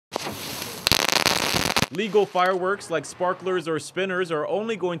Legal fireworks like sparklers or spinners are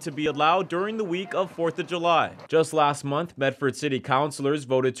only going to be allowed during the week of 4th of July. Just last month, Medford City Councilors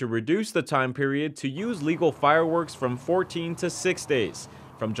voted to reduce the time period to use legal fireworks from 14 to 6 days,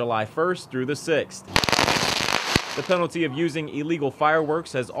 from July 1st through the 6th. The penalty of using illegal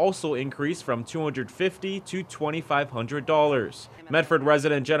fireworks has also increased from $250 to $2,500. Medford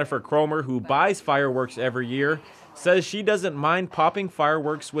resident Jennifer Cromer, who buys fireworks every year, says she doesn't mind popping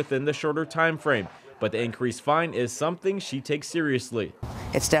fireworks within the shorter time frame, but the increased fine is something she takes seriously.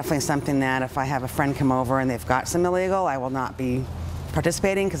 It's definitely something that if I have a friend come over and they've got some illegal, I will not be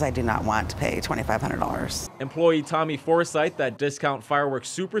participating because I do not want to pay $2,500. Employee Tommy Forsyth at Discount Fireworks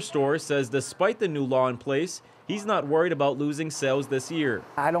Superstore says despite the new law in place, he's not worried about losing sales this year.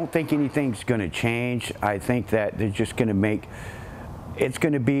 I don't think anything's going to change. I think that they're just going to it's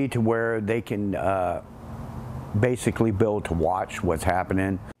going to be to where they can basically build to watch what's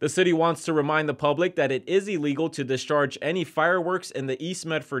happening. The city wants to remind the public that it is illegal to discharge any fireworks in the East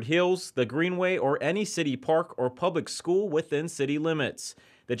Medford Hills, the Greenway, or any city park or public school within city limits.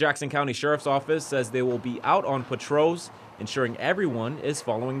 The Jackson County Sheriff's Office says they will be out on patrols, ensuring everyone is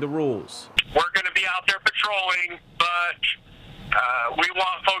following the rules. We're going to be out there patrolling, but we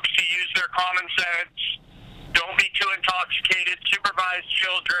want folks to use their common sense. Don't be too intoxicated. Supervise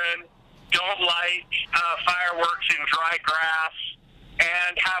children. Don't light fireworks in dry grass,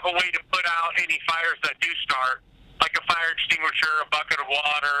 and have a way to put out any fires that do start, like a fire extinguisher, a bucket of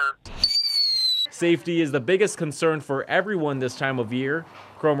water. Safety is the biggest concern for everyone this time of year.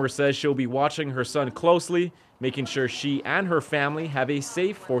 Cromer says she'll be watching her son closely, making sure she and her family have a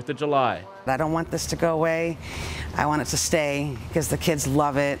safe 4th of July. I don't want this to go away. I want it to stay because the kids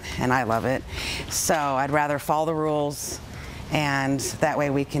love it and I love it. So I'd rather follow the rules, and that way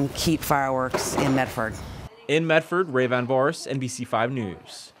we can keep fireworks in Medford. In Medford, Ray Van Vars, NBC5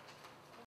 News.